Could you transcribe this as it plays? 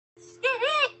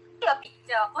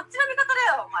や、こっちの味方だ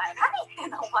よ、お前。何言って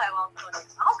んだ、お前は。本当に。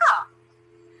アホか。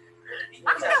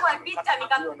なんでお前、ピッチャー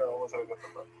味方。今の面白かった。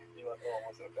今の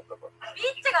面白かった。ピ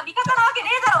ッチャーが味方なわけ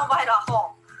ねえだろ、お前ら、ア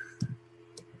ホ。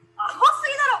アホす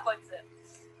ぎだろ、こいつ。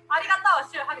ありがとう、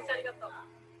シュウ、ハグちゃんありがとう。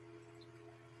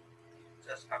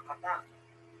じゃあ、しか勝たん。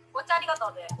ごちゃありが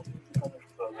とうで。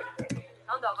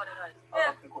なんで上がれない？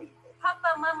パ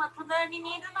パ、ママ、隣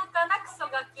にいるのかな、クソ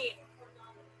ガキ。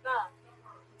なあ。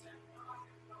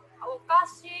おか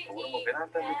しい、ね。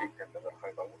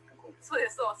そうで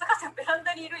す、そう。坂ちゃんベラン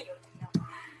ダにいるんよ。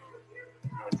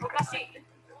おかしい。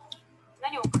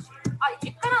何おかしい？あ、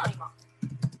実家なの今。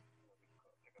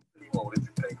今俺実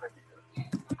家に帰ってきてる。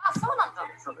あ、そうなんだ。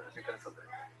そうだよ、実家にそうだよ。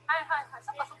はいはいはい、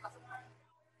そっかそっかそっか。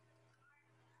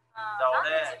あ、じゃあなん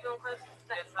で自分帰ってき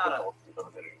たいの？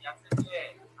痩せ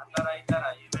て働いた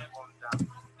ら夢もんじゃん。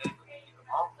デートできる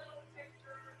の？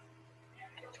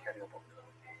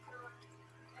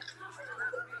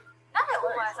なんでお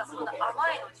前さ、そんな甘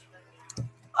いの自分に。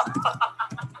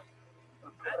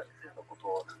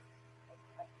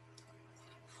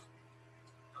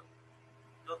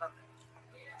冗談だよ。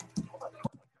そ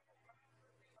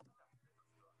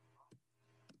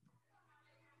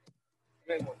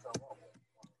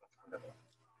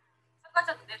っか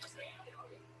ちょっとデートする。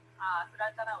あ、振ら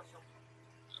れたな、おしょ。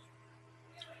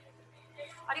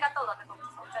ありがとうだって、トム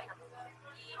さん。お茶ありがとう。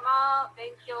今、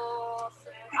勉強す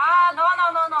る。あー、ノ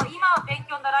ーノーノーノー。今は勉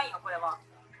強にならんよ、これは。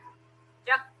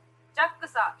ジャック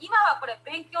さん、今はこれ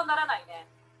勉強にならないね。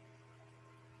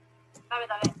ダメ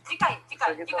ダメ。次回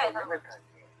頼む。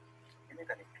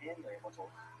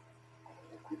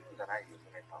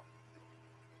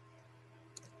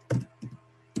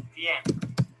ピエン。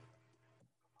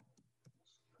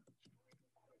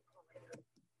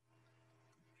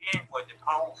ピエン超えて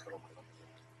パオン。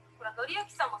ほら、のりゆ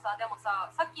きさんもさ、でもさ、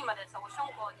さっきまでさ、おしょ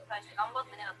んこに対して頑張っ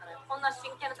てねだったのよ。こんな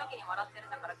真剣な時に笑ってるん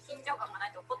だから、緊張感が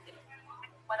ないと怒ってる。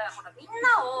まあ、だからほら、みん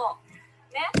なを、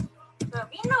ね、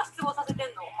みんなを失望させて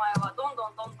んの、お前は。どんど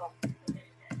ん。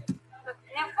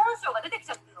ね、本性が出てき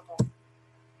ちゃってるのも。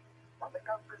豆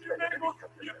タンク時代が出てきち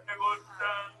ゃってる。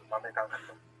豆タン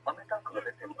クが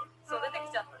出てる。そう、出て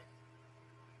きちゃった。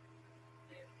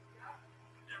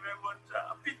夢もんち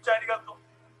ゃん、ピッチャーありがとう。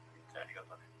ピッチャーありが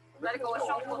とうね。誰かおし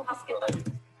ょんこを助けたい。ピ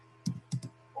ッ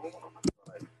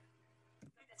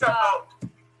チャー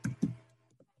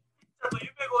と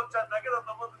夢ごんちゃんだけだ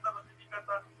と思ってたのに、味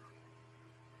方。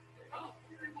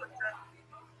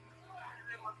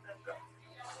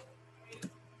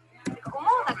思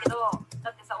うんだけど、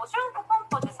だってさ、おしょんこポン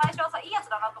ポンって最初はさ、いいやつ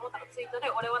だなと思ったのツイートで、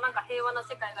俺はなんか平和な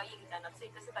世界がいいみたいなツイ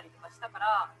ートしてたりとかしたか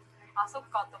ら、あ、そっ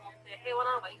かと思って平和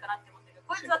なのがいいかなって思ってるけど、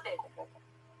こいつだって、こん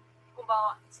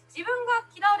ばんは。自分が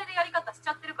嫌われるやり方しち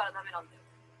ゃってるからダメなんだよ。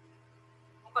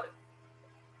わかる？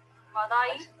話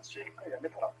題？やめ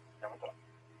たら。や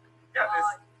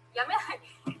めない。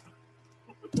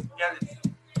嫌です。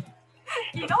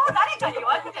昨日誰かに言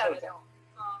われてたよね。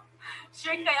収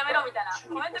益化やめろみたいな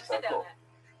コメント来てたよね。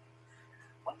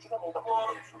間違ったこと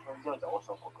です。じゃあ、お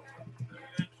しょんこくん。や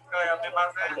め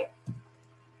ません。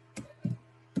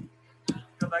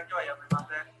今日だけはやめま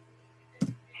せん。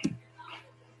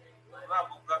まあ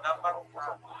僕が頑張ろう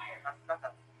か。ラ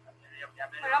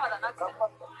マだなって。報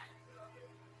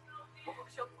告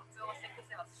書を通報して消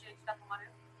せば収益が止まる。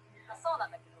そう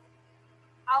なんだけど。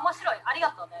あ、面白い。あり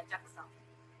がとうね、ジャックさん。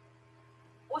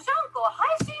おしょんこは配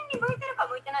信に向いてるか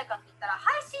向いてないかって言ったら、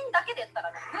配信だけで言った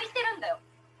らね、向いてるんだよ。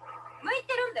向い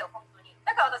てるんだよ、本当に。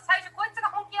だから私最初こいつが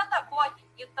本気だったら怖いって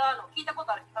言ったのを聞いたこ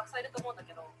とある人たくさんいると思うんだ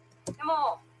けど、で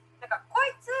もなんかこ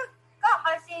いつが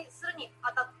配信するに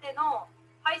あたっての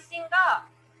配信が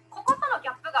こことのギ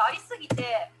ャップがありすぎ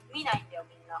て見ないんだよ、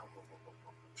みんな。ギ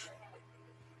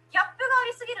ャップがあ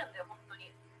りすぎるんだよ、本当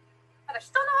に。なんか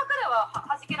人の枠では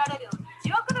弾けられるのに、自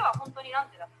枠では本当にな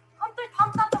んていうの、本当に淡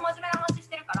々と真面目な話し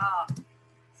てるから、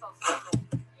そう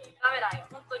ダメなんよ、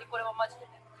本当にこれはマジで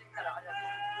ね。言ったらあれだけ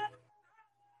ど。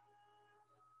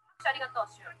ありがとう、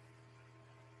シュウ。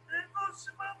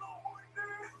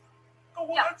友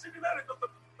達になること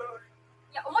だったのに。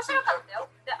いや、面白かったよ。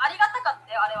で、ありがたかっ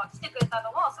たよ、あれは。来てくれた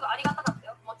のもすごいありがたかっ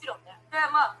たよ。もちろんね。で、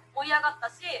まあ、盛り上がった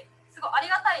し、すごいあり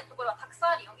がたいところはたく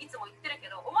さんあるよ。いつも言ってるけ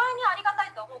ど、お前にありがた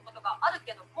いと思うことがある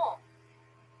けども、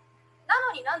な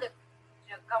のになんで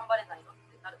頑張れないのっ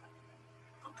てなるから。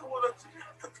友達にな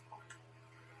ったと思った。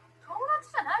友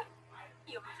達じゃない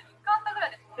よ、別に。一回あったぐら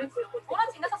いで友達よ。友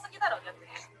達いなさすぎだろ、逆に。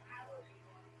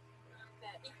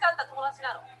ね、一回あった友達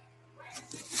なの。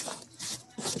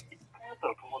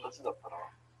友達だったら、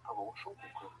多分おしょんこ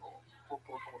くんの本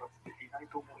当の友達っていない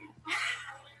と思うよ。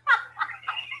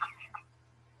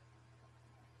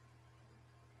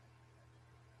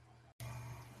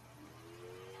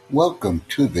Welcome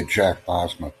to the Jack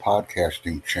Bosma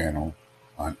podcasting channel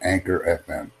on Anchor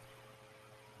FM.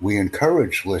 We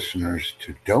encourage listeners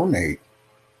to donate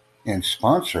and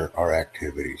sponsor our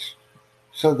activities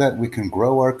so that we can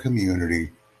grow our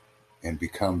community and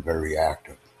become very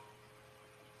active.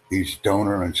 These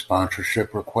donor and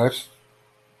sponsorship requests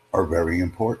are very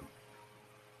important.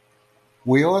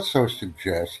 We also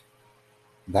suggest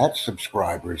that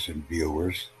subscribers and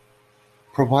viewers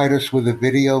provide us with a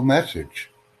video message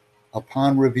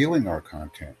upon reviewing our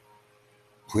content.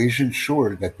 Please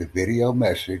ensure that the video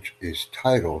message is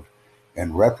titled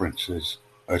and references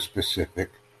a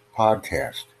specific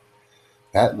podcast.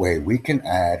 That way we can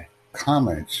add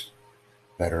comments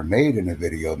that are made in a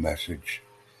video message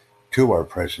to our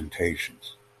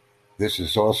presentations. This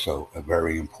is also a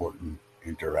very important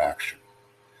interaction.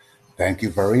 Thank you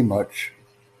very much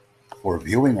for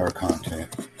viewing our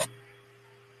content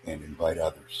and invite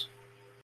others.